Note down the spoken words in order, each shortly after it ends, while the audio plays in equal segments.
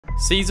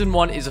Season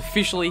 1 is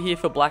officially here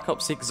for Black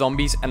Ops 6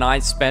 Zombies, and I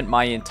spent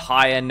my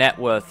entire net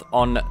worth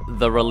on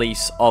the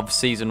release of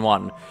Season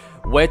 1.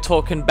 We're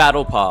talking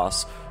Battle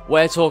Pass,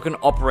 we're talking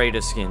Operator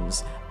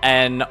skins,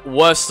 and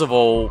worst of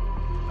all,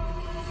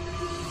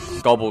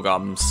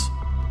 Gobblegums.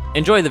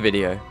 Enjoy the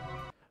video.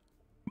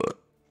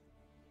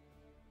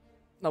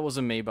 That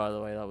wasn't me, by the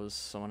way, that was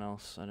someone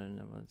else. I don't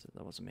know,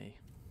 that wasn't me.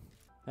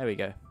 There we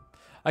go.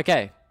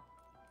 Okay.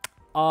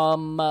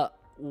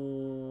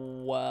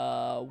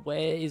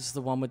 Where is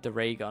the one with the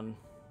ray gun?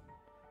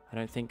 I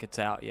don't think it's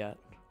out yet.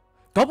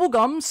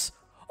 Gobblegums!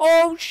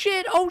 Oh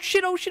shit! Oh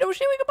shit! Oh shit! Oh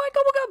shit! We can buy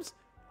Gobblegums!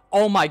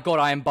 Oh my god!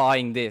 I am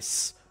buying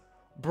this,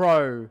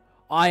 bro.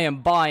 I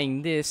am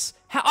buying this.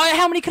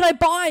 How many can I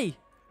buy?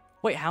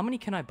 Wait, how many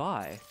can I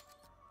buy?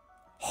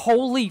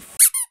 Holy f.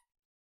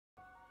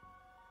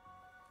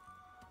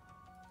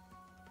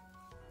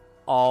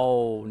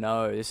 Oh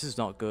no! This is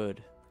not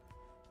good.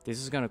 This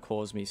is gonna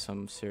cause me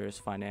some serious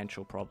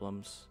financial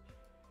problems.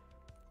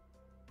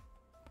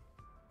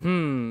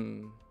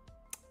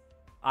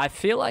 I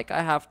feel like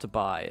I have to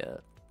buy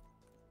it.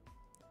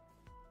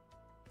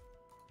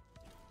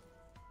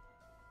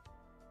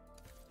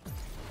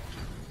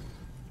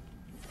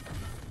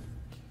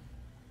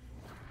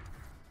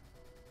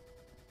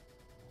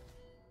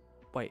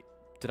 Wait,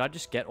 did I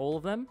just get all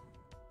of them?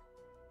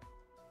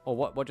 Or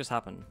what just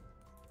happened?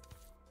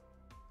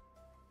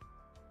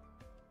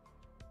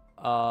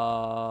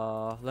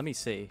 Let me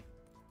see.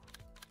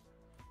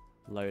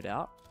 Load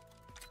out.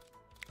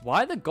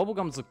 Why do the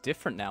Gobblegums look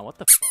different now? What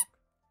the fuck?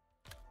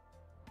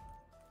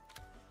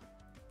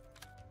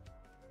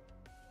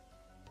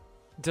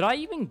 Did I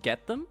even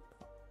get them?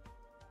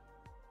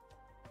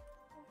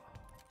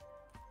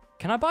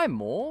 Can I buy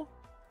more?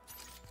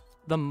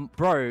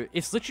 Bro,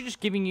 it's literally just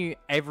giving you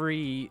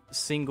every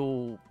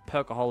single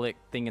perkaholic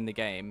thing in the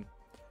game.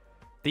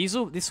 This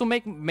will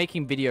make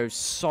making videos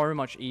so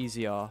much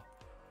easier.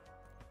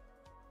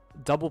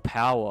 Double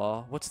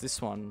power. What's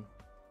this one?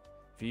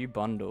 View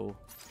bundle.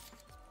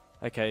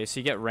 Okay,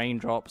 so you get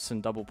raindrops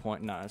and double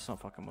point. No, it's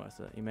not fucking worth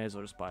it. You may as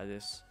well just buy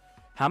this.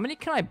 How many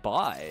can I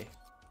buy?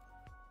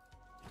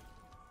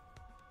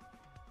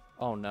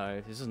 Oh no,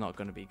 this is not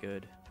going to be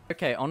good.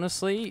 Okay,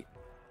 honestly,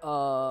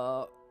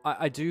 I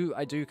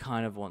do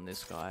kind of want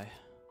this guy.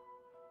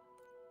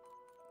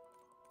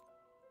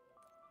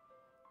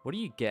 What do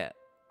you get?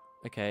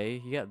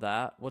 Okay, you get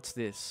that. What's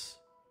this?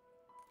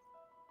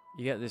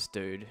 You get this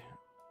dude.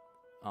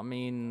 I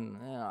mean,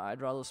 yeah, I'd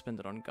rather spend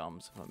it on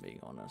gums, if I'm being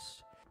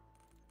honest.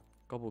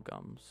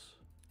 Gobblegums.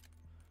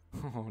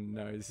 Oh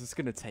no, this is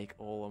gonna take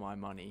all of my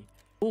money.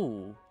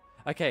 Ooh.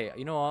 Okay,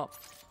 you know what?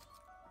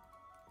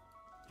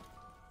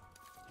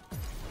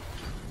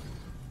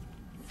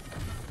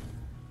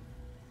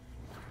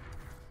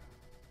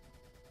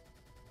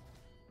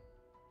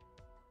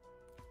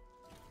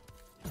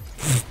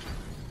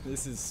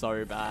 This is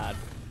so bad.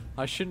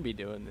 I shouldn't be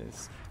doing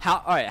this.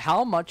 Alright,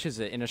 how much is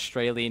it in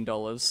Australian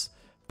dollars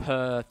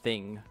per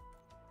thing?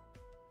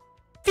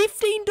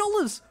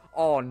 $15!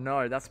 Oh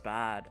no, that's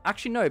bad.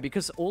 Actually no,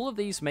 because all of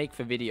these make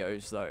for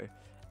videos though.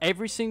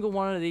 Every single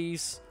one of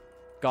these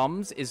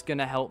gums is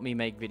gonna help me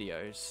make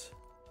videos.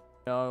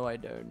 No, I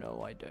don't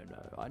know, I don't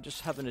know. I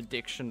just have an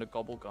addiction to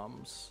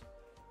Gobblegums.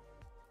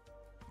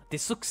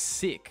 This looks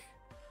sick.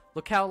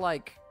 Look how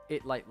like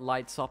it like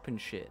lights up and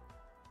shit.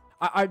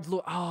 I'd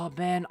look. Oh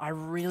man, I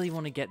really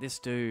want to get this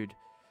dude.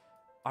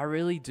 I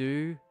really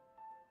do.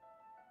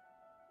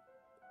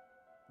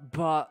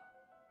 But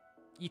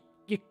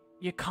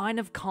you kind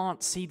of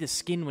can't see the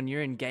skin when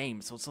you're in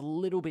game, so it's a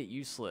little bit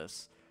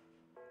useless.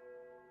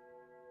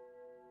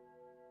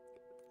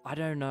 I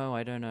don't know.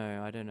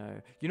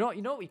 You know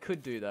what we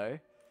could do though?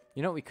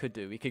 You know what we could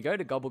do? We could go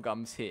to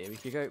Gobblegums here.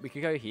 We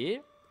could go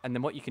here, and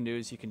then what you can do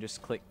is you can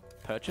just click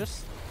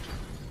purchase.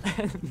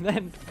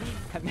 and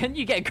then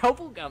you get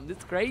Gobblegum.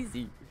 It's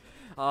crazy.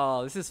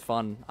 Oh, this is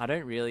fun.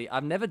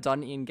 I've never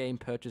done in-game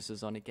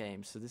purchases on a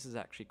game, so this is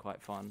actually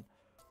quite fun.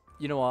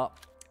 You know what?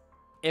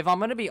 If I'm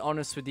gonna be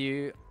honest with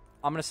you,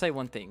 I'm gonna say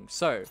one thing.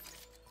 So,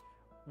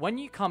 when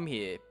you come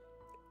here,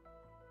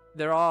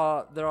 there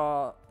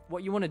are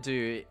what you want to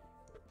do.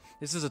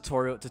 This is a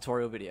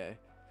tutorial video.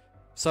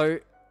 So,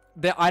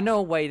 I know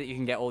a way that you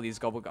can get all these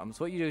Gobblegums.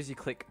 What you do is you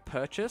click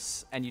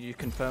purchase and you do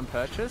confirm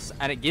purchase,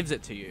 and it gives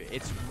it to you.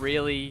 It's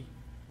really,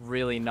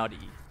 really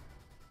nutty.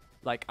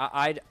 Like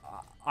I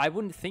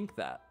wouldn't think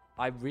that.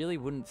 I really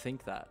wouldn't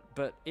think that,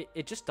 but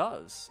it just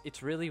does.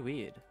 It's really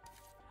weird.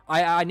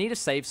 I need to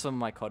save some of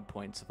my COD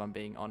points if I'm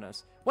being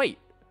honest. Wait,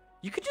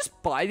 you could just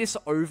buy this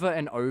over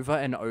and over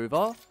and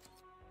over?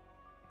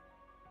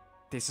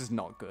 This is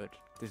not good.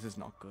 This is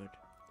not good.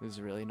 This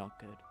is really not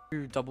good.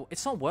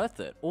 It's not worth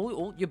it.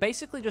 You're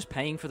basically just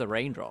paying for the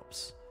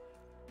raindrops.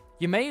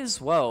 You may as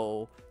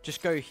well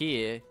just go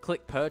here,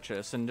 click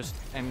purchase, and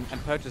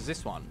purchase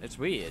this one. It's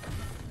weird.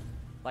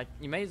 Like,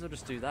 you may as well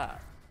just do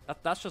that.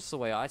 That's just the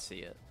way I see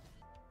it.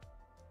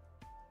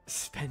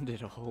 Spend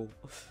it all.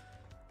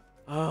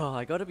 Oh,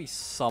 I gotta be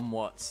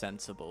somewhat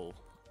sensible.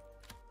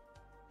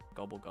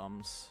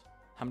 Gobblegums.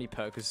 How many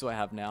perkers do I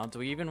have now? Do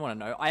we even want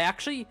to know? I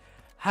actually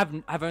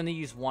I've only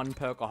used one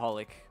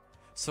perkaholic,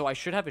 so I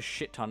should have a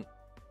shit ton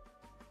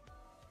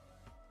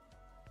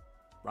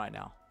right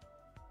now.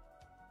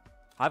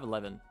 I have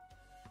 11.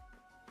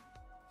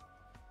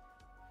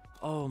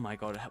 Oh my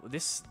god,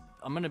 this...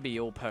 I'm gonna be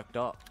all perked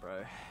up,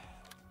 bro.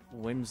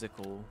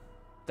 Whimsical.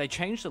 They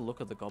changed the look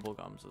of the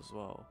Gobblegums as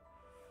well.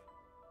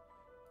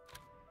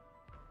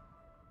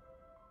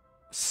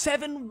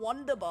 7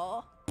 Wonder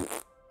Bar!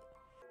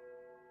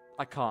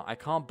 I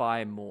can't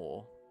buy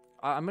more.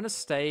 I'm gonna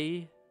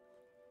stay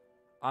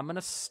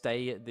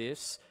at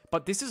this.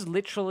 But this is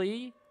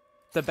literally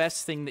the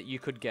best thing that you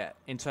could get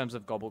in terms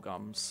of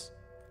Gobblegums.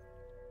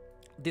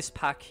 This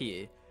pack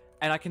here.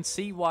 And I can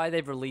see why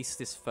they've released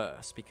this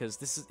first, because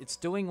it's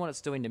doing what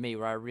it's doing to me,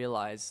 where I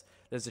realize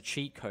there's a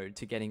cheat code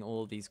to getting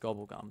all of these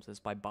Gobblegums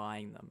is by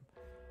buying them.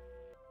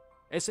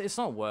 It's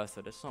not worth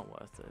it. It's not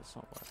worth it. It's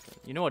not worth it.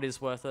 You know what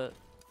is worth it?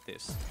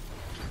 This.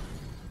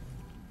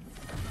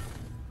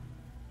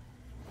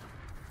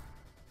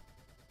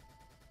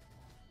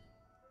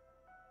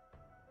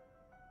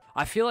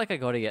 I feel like I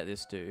gotta get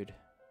this dude.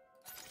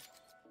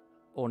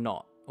 Or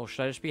not. Or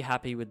should I just be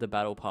happy with the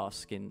Battle Pass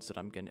skins that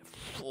I'm getting?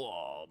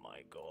 Oh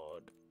my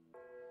god.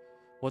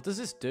 What does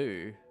this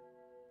do?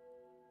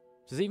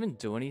 Does it even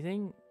do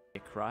anything?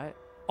 Right?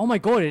 Oh my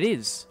god, it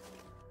is!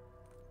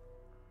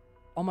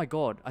 Oh my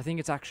god, I think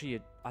it's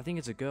actually I think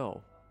it's a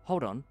girl.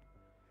 Hold on.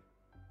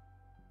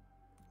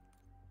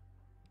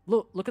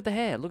 Look at the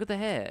hair. Look at the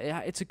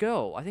hair. It's a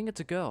girl. I think it's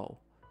a girl.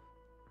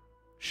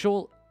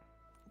 Sure.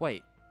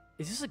 Wait.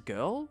 Is this a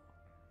girl?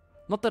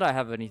 Not that I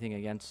have anything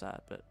against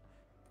that, but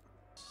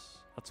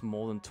that's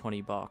more than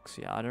 20 bucks.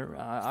 Yeah,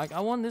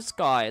 I want this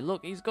guy.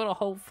 Look, he's got a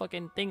whole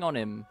fucking thing on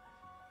him.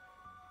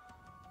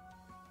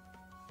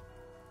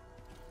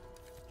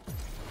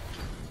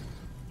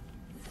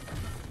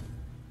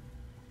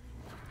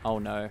 Oh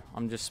no,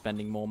 I'm just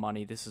spending more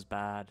money. This is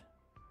bad.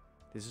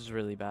 This is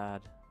really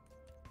bad.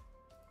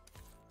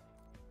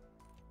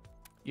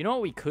 You know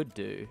what we could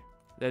do?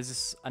 There's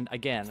this, and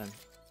again,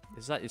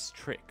 there's that this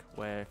trick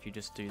where if you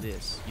just do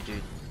this,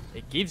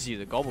 it gives you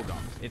the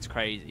Gobblegums. It's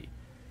crazy.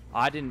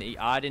 I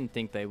didn't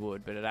think they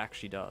would, but it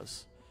actually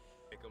does.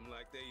 Make them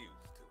like they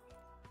used to.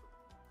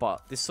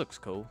 But this looks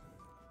cool.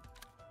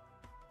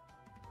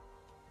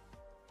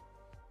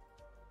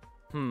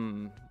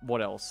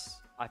 What else?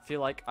 I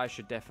feel like I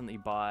should definitely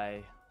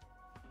buy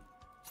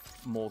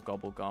more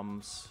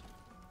Gobblegums.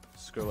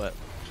 Screw it.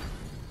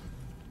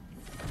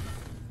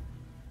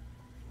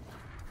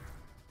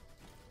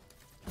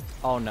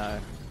 Oh no.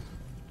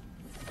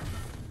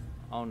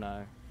 Oh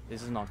no.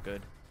 This is not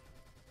good.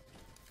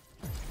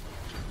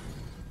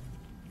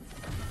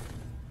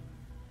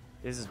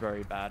 This is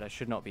very bad. I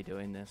should not be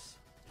doing this.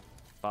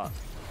 But,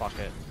 fuck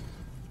it.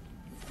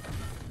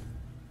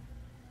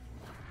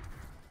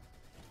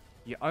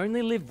 You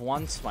only live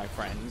once, my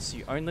friends.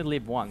 You only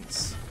live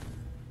once.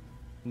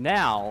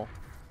 Now,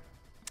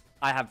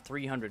 I have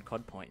 300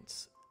 COD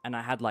points. And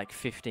I had like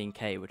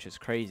 15k, which is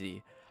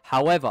crazy.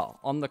 However,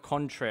 on the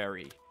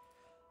contrary,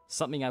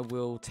 something I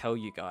will tell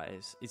you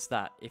guys is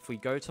that if we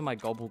go to my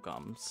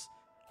Gobblegums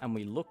and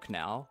we look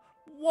now,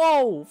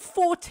 whoa,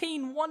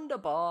 14 Wonder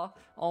Bar.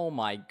 Oh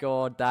my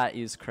god, that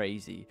is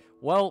crazy.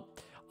 Well,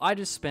 I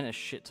just spent a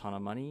shit ton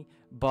of money,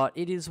 but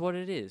it is what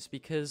it is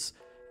because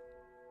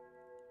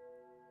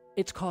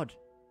it's COD.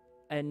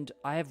 And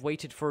I have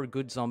waited for a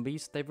good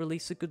zombies. They've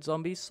released a good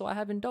zombies, so I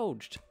have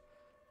indulged.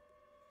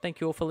 Thank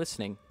you all for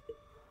listening.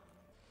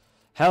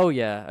 Hell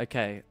yeah,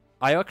 okay.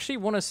 I actually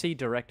want to see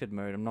directed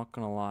mode, I'm not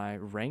gonna lie.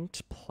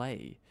 Ranked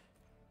play.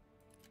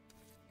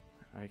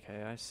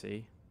 Okay, I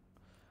see.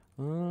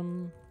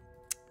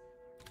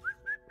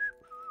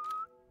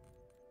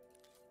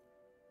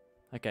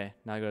 Okay,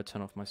 now I gotta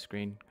turn off my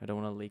screen. I don't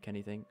want to leak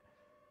anything.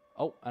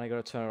 Oh, and I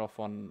gotta turn it off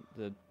on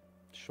the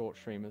short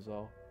stream as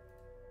well.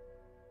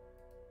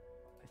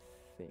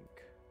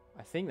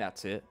 I think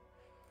that's it.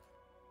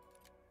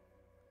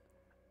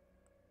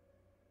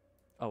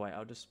 Oh wait,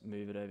 I'll just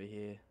move it over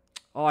here.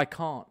 Oh, I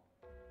can't.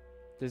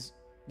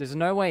 There's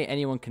no way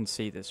anyone can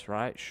see this,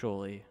 right?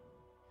 Surely.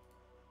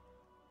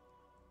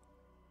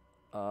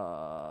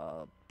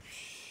 But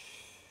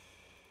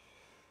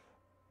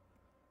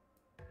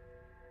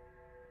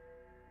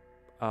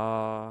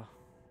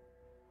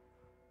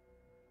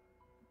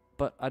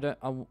I don't.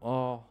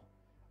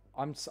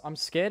 I'm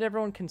scared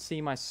everyone can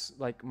see my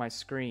my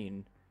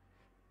screen.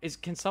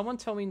 Can someone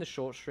tell me in the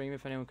short stream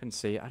if anyone can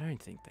see? I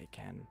don't think they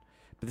can.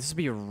 But this would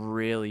be a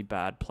really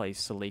bad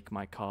place to leak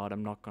my card.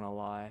 I'm not gonna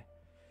lie.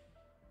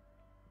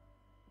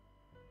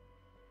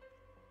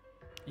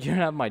 You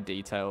don't have my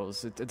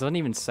details. It doesn't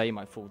even say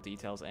my full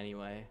details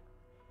anyway.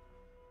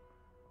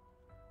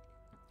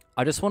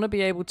 I just want to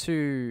be able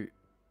to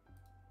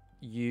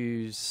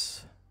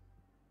use...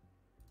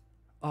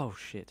 Oh,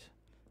 shit.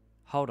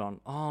 Hold on.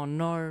 Oh,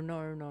 no.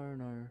 No.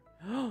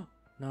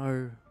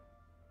 No.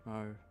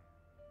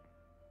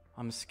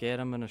 I'm scared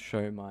I'm going to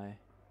show my...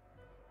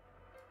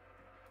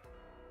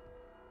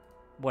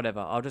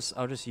 Whatever. I'll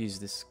just use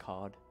this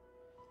card.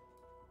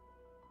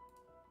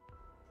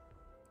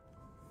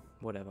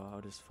 Whatever, I'll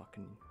just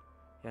fucking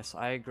Yes,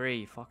 I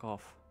agree. Fuck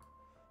off.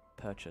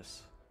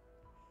 Purchase.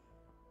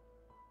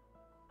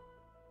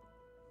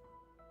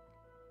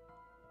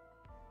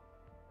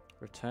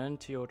 Return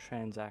to your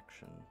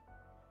transaction.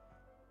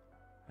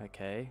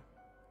 Okay.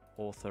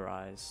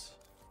 Authorize.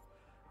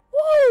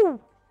 Woo!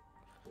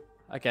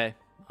 Okay,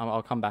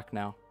 I'll come back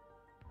now.